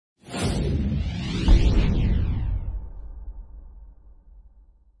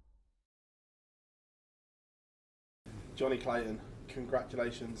Jonny Clayton,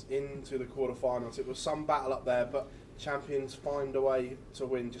 congratulations into the quarterfinals. It was some battle up there, but champions find a way to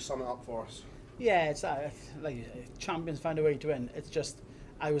win. Just sum it up for us. Yeah, it's like champions find a way to win. It's just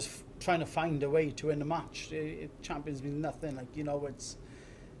I was trying to find a way to win the match. Champions mean nothing. Like, you know,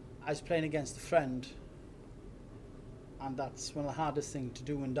 I was playing against a friend, and that's one of the hardest things to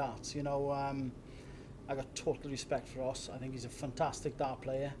do in darts. You know, I got total respect for Ross. I think he's a fantastic dart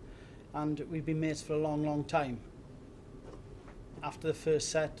player, and we've been mates for a long, long time. After the first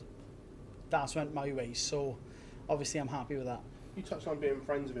set, darts went my way, so obviously I'm happy with that. You touched on being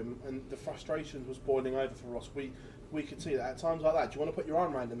friends with him, and the frustrations was boiling over for Ross. We could see that at times like that. Do you want to put your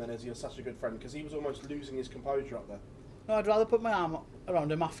arm around him then, as you're such a good friend? Because he was almost losing his composure up there. No, I'd rather put my arm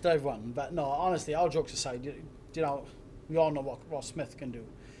around him after I've won. But no, honestly, all jokes aside, you know, we all know what Ross Smith can do.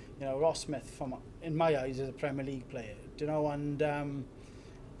 You know, Ross Smith, in my eyes, is a Premier League player. You know, and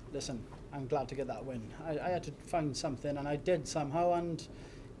listen, I'm glad to get that win. I had to find something, and I did somehow. And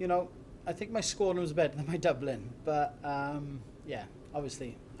you know, I think my scoring was better than my doubling. But yeah,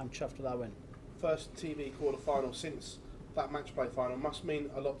 obviously, I'm chuffed with that win. First TV quarter-final since that match play final must mean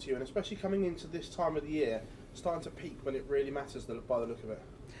a lot to you, and especially coming into this time of the year, starting to peak when it really matters by the look of it.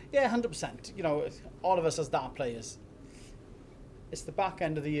 Yeah, 100%. You know, all of us as dart players, it's the back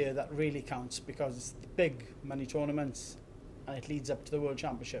end of the year that really counts, because it's the big money tournaments and it leads up to the World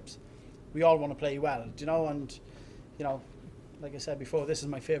Championships. We all want to play well, you know, and you know, like I said before, this is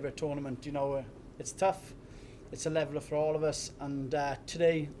my favourite tournament. You know, it's tough, it's a leveler for all of us, and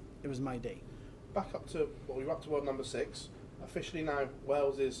today it was my day. Back up to, well, we're up to world number 6. Officially now,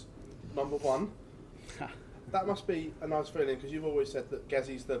 Wales is number 1. That must be a nice feeling, because you've always said that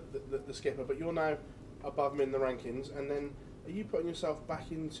Gezzy's the skipper, but you're now above him in the rankings. And then, are you putting yourself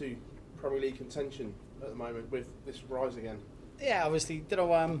back into Premier League contention at the moment with this rise again? Yeah, obviously, you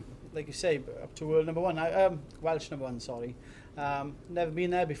know, like you say, up to world number 1, Welsh number 1, sorry. Never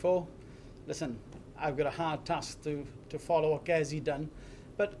been there before. Listen, I've got a hard task to follow what Gezzy done,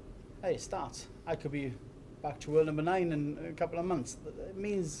 but hey, it starts. I could be back to world number 9 in a couple of months. It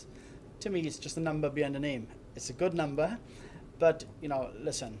means, to me, it's just a number behind a name. It's a good number, but you know,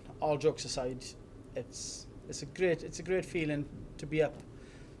 listen, all jokes aside, it's a great feeling to be up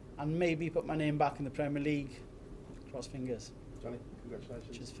and maybe put my name back in the Premier League. Cross fingers. Jonny,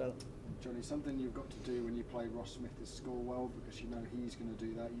 congratulations. Cheers, Phil. Jonny, something you've got to do when you play Ross Smith is score well, because you know he's going to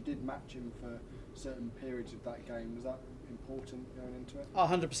do that. You did match him for certain periods of that game. Was that important going into it? Oh,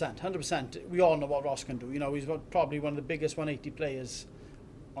 100%, 100%. We all know what Ross can do. You know, he's probably one of the biggest 180 players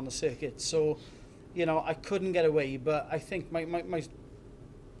on the circuit. So, you know, I couldn't get away, but I think my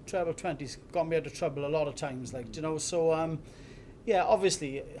treble 20's got me out of trouble a lot of times. Like, you know, so yeah,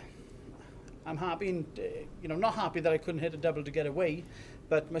 obviously, I'm happy, and you know, not happy that I couldn't hit a double to get away,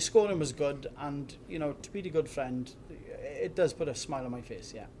 but my scoring was good, and you know, to be a good friend, it does put a smile on my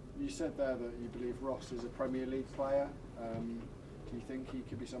face. Yeah. You said there that you believe Ross is a Premier League player. Do you think he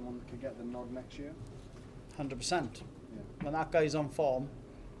could be someone that could get the nod next year? 100%. Yeah. When that guy's on form,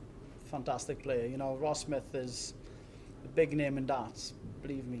 fantastic player. You know, Ross Smith is a big name in darts.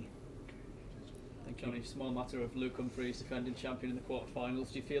 Believe me. Thank you. Jonny, small matter of Luke Humphries, defending champion in the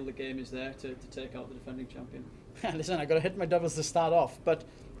quarterfinals. Do you feel the game is there to take out the defending champion? Listen, I got to hit my doubles to start off, but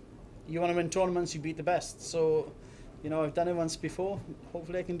you want to win tournaments, you beat the best. So, you know, I've done it once before.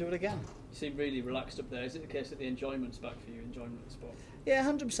 Hopefully, I can do it again. You seem really relaxed up there. Is it the case that the enjoyment's back for you, enjoyment of the sport? Yeah,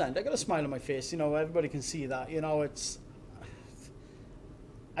 100%. I got a smile on my face. You know, everybody can see that. You know,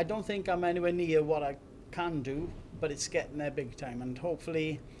 I don't think I'm anywhere near what I can do, but it's getting there big time, and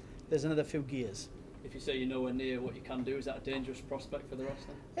hopefully, there's another few gears. If you say you're nowhere near what you can do, is that a dangerous prospect for the rest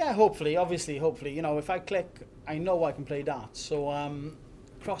then? Yeah, hopefully, obviously, hopefully. You know, if I click, I know I can play darts. So,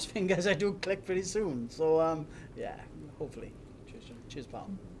 cross fingers, I do click pretty soon. So, yeah, hopefully. Cheers, Jonny. Cheers, pal.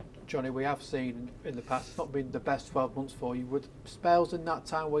 Jonny, we have seen in the past, it's not been the best 12 months for you. Were spells in that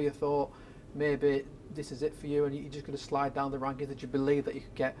time where you thought maybe this is it for you and you're just going to slide down the rankings? Did you believe that you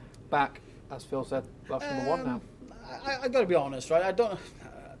could get back, as Phil said, Welsh number 1 now? I got to be honest, right? I don't.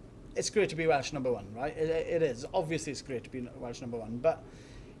 It's great to be Welsh number 1, right? It is. Obviously, it's great to be Welsh number 1. But,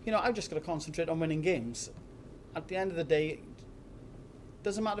 you know, I've just got to concentrate on winning games. At the end of the day, it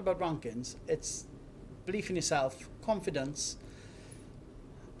doesn't matter about rankings. It's belief in yourself, confidence,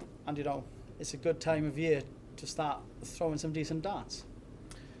 and, you know, it's a good time of year to start throwing some decent darts.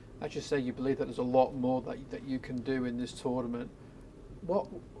 As you say, you believe that there's a lot more that you can do in this tournament. What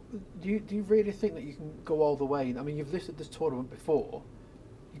do you really think that you can go all the way? I mean, you've listed this tournament before.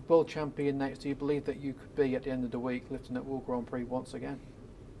 You're world champion next. Do you believe that you could be at the end of the week lifting at World Grand Prix once again?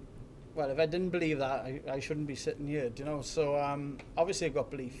 Well, if I didn't believe that, I shouldn't be sitting here, do you know? So obviously I've got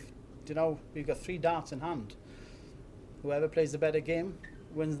belief. Do you know, we've got 3 darts in hand. whoever plays the better game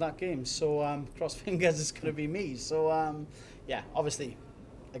wins that game. So cross fingers, it's going to be me. So yeah, obviously,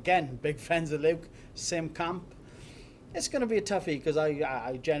 again, big friends with Luke, same camp. It's going to be a toughie because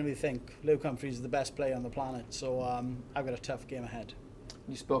I genuinely think Luke Humphries is the best player on the planet. So I've got a tough game ahead.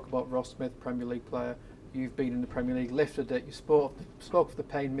 You spoke about Ross Smith, Premier League player. You've been in the Premier League, lifted it. You spoke of the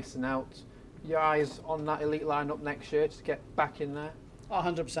pain missing out. Your eyes on that elite lineup next year to get back in there?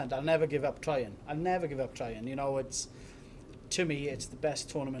 100%. I'll never give up trying. You know, to me, it's the best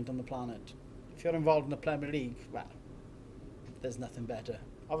tournament on the planet. If you're involved in the Premier League, well, there's nothing better.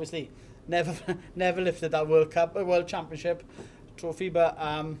 Obviously, never lifted that World Championship trophy, but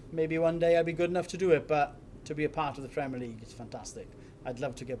maybe one day I'll be good enough to do it. But to be a part of the Premier League, it's fantastic. I'd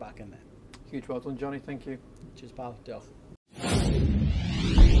love to get back in there. Huge well done, Jonny. Thank you. Cheers, pal. Diolch.